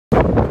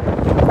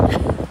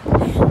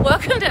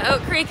Welcome to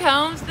Oak Creek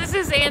Homes. This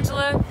is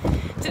Angela.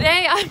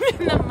 Today I'm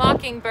in the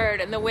Mockingbird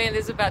and the wind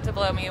is about to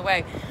blow me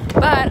away.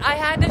 But I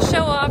had to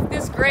show off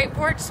this great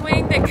porch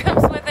swing that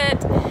comes with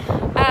it.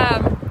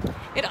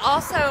 It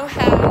also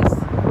has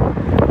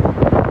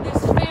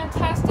this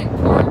fantastic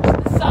porch.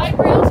 The side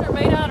rails are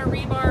made out of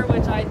rebar,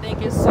 which I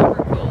think is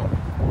super cool.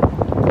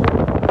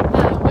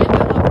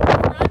 Window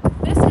up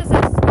front. This is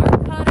a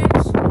smart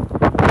cottage.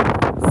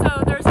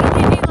 So there's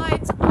LED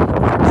lights on the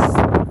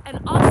porch and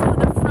also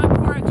the front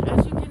porch.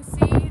 As you can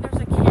see,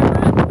 there's a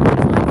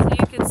camera so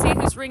you can see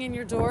who's ringing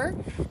your door.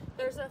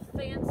 There's a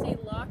fancy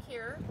lock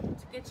here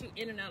to get you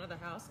in and out of the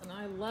house, and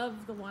I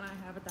love the one I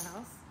have at the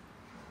house.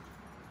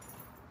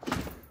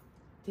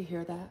 Do you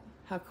hear that?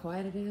 How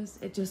quiet it is?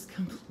 It just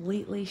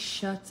completely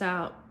shuts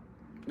out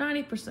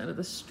 90% of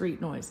the street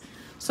noise.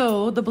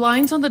 So the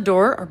blinds on the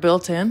door are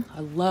built in. I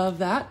love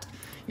that.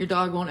 Your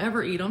dog won't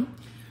ever eat them.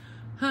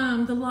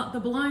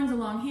 The blinds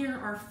along here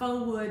are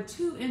faux wood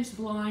 2-inch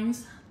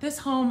blinds. This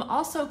home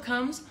also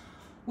comes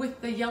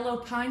with the yellow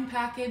pine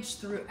package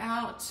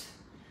throughout.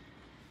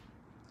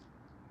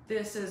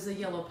 This is a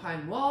yellow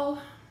pine wall.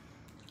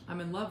 I'm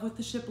in love with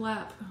the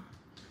shiplap.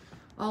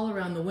 All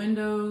around the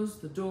windows,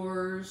 the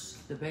doors,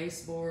 the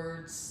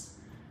baseboards.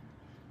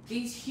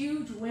 These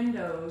huge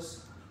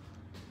windows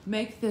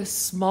make this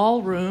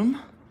small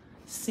room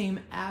seem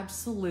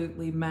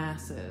absolutely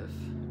massive.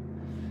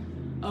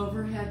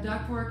 Overhead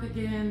ductwork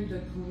again, the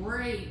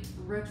great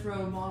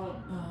retro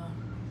model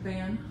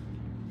van.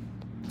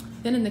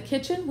 Then in the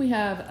kitchen, we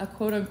have a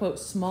quote unquote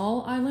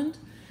small island.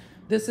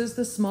 This is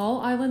the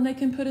small island they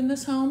can put in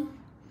this home.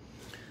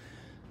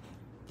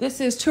 This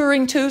is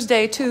Touring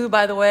Tuesday too,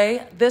 by the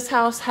way. This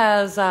house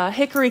has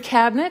hickory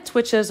cabinets,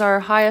 which is our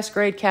highest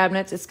grade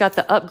cabinets. It's got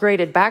the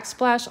upgraded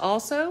backsplash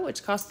also,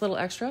 which costs a little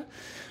extra.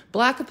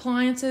 Black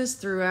appliances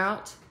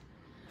throughout.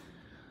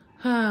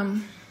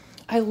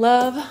 I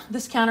love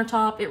this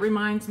countertop. It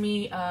reminds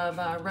me of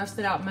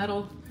rusted out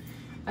metal.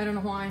 I don't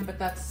know why, but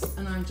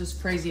and I'm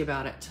just crazy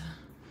about it.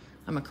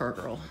 I'm a car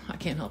girl, I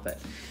can't help it.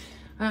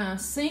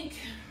 Sink,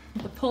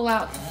 the pull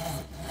out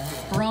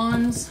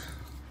bronze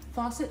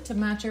faucet to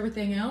match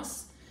everything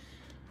else.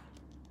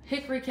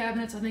 Hickory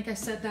cabinets, I think I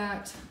said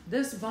that.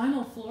 This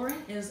vinyl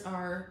flooring is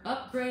our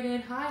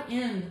upgraded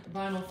high-end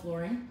vinyl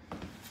flooring.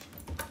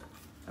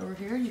 Over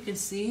here you can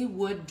see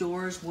wood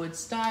doors, wood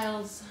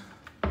styles.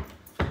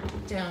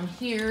 Down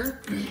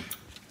here,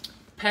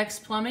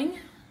 PEX plumbing.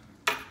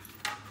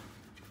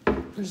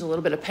 There's a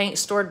little bit of paint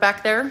stored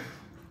back there.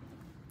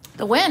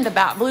 The wind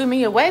about blew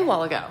me away a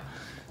while ago.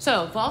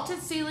 So vaulted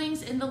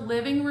ceilings in the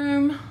living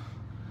room.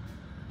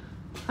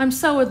 I'm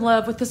so in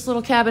love with this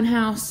little cabin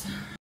house.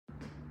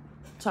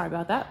 Sorry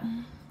about that.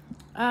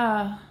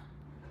 I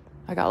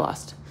got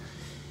lost.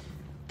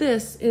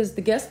 This is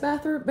the guest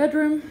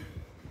bedroom.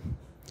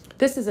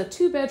 This is a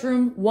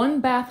 2-bedroom,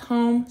 1-bath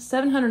home,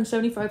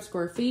 775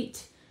 square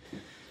feet.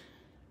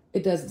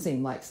 It doesn't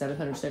seem like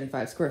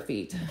 775 square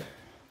feet.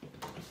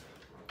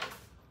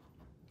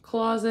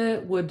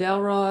 Closet, wood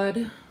dowel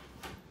rod.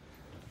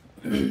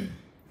 Look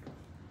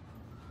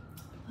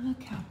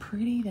how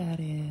pretty that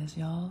is,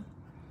 y'all.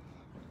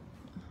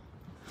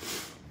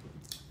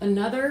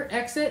 Another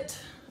exit.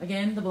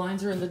 Again, the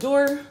blinds are in the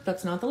door.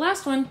 That's not the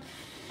last one.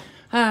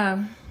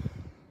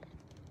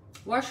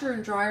 Washer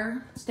and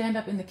dryer stand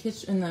up in the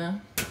kitchen, in the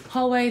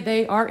hallway.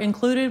 They are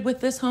included with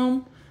this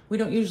home. We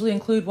don't usually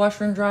include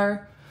washer and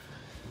dryer.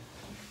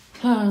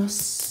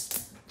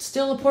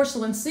 Still a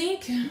porcelain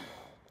sink.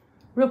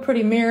 Real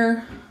pretty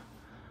mirror.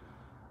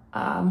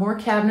 More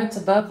cabinets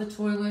above the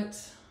toilet.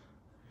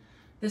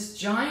 This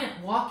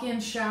giant walk-in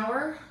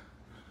shower.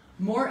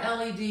 More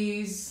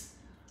LEDs.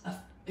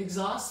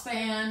 Exhaust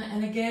fan,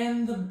 and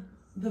again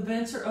the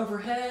vents are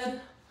overhead.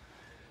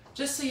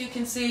 Just so you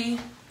can see,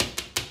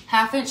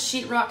 1/2-inch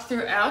sheetrock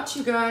throughout,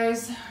 you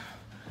guys.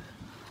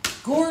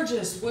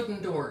 Gorgeous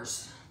wooden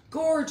doors,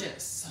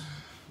 gorgeous.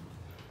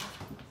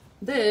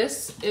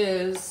 This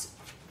is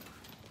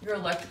your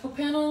electrical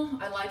panel.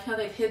 I like how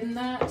they've hidden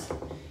that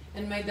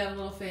and made that a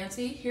little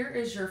fancy. Here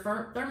is your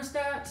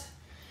thermostat.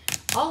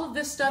 All of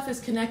this stuff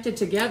is connected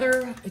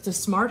together. It's a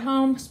smart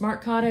home,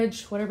 smart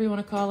cottage, whatever you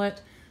want to call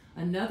it.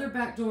 Another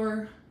back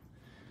door,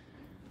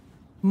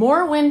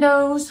 more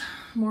windows,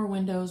 more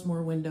windows,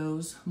 more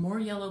windows, more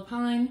yellow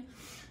pine.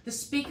 The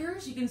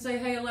speakers, you can say,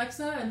 hey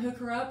Alexa, and hook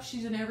her up.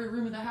 She's in every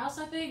room of the house,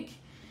 I think.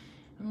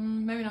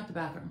 Maybe not the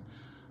bathroom.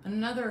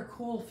 Another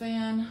cool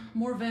fan,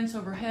 more vents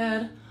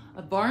overhead,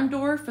 a barn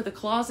door for the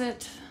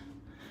closet.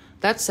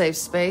 That saves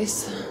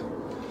space.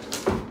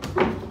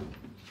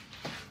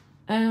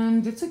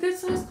 And it's a good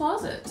sized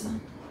closet.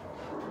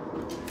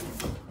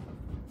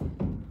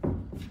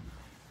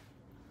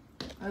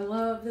 I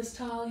love this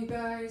tile, you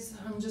guys.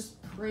 I'm just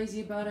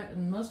crazy about it,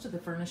 and most of the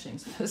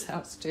furnishings of this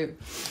house too.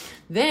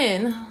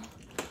 Then,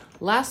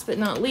 last but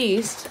not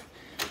least,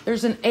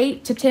 there's an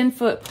 8 to 10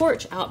 foot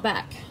porch out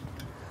back.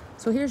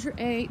 So here's your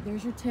 8,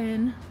 there's your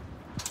 10.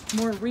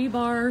 More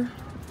rebar,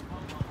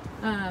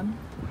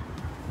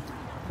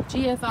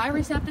 GFI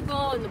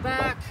receptacle in the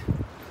back.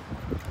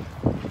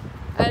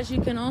 As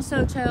you can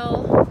also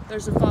tell,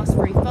 there's a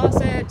frost-free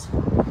faucet,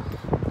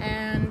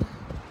 and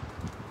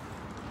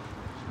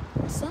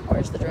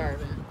somewhere's the dryer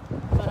vent,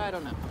 but I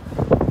don't know.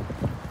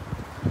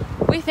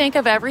 We think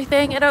of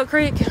everything at Oak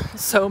Creek,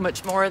 so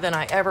much more than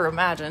I ever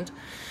imagined.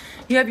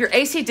 You have your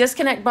AC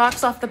disconnect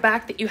box off the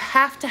back that you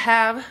have to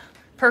have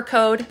per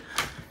code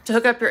to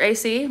hook up your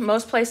AC.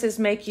 Most places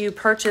make you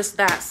purchase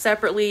that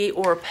separately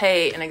or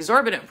pay an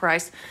exorbitant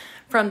price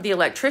from the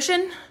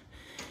electrician.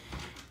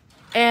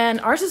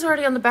 And ours is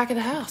already on the back of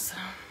the house.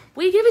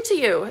 We give it to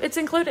you. It's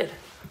included.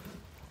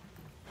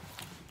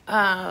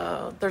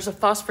 There's a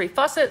frost-free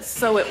faucet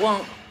so it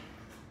won't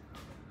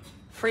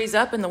freeze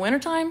up in the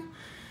wintertime.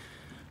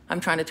 I'm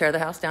trying to tear the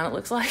house down, it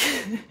looks like.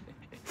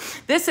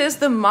 This is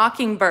the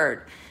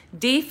Mockingbird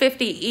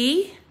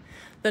D50E.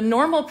 The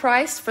normal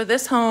price for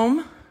this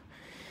home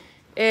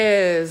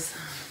is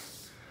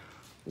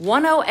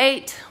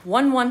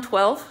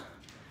 $108,112.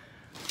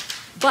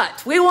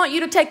 But we want you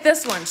to take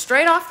this one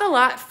straight off the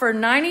lot for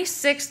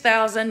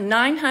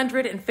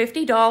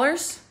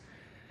 $96,950.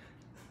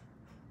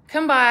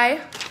 Come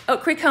by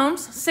Oak Creek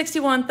Homes,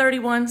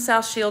 6131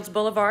 South Shields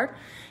Boulevard.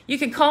 You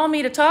can call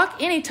me to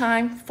talk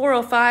anytime,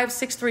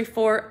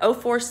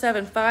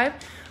 405-634-0475. Or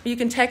you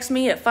can text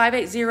me at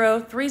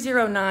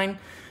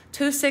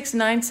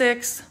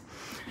 580-309-2696.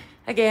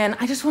 Again,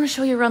 I just want to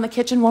show you around the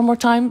kitchen one more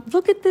time.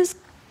 Look at this,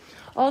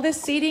 all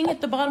this seating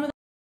at the bottom of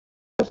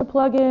the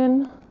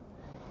plug-in.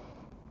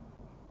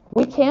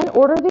 We can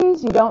order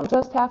these. You don't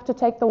just have to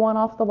take the one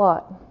off the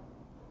lot.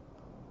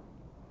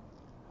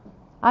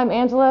 I'm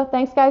Angela.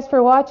 Thanks, guys,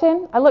 for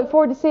watching. I look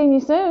forward to seeing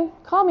you soon.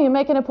 Call me and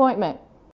make an appointment.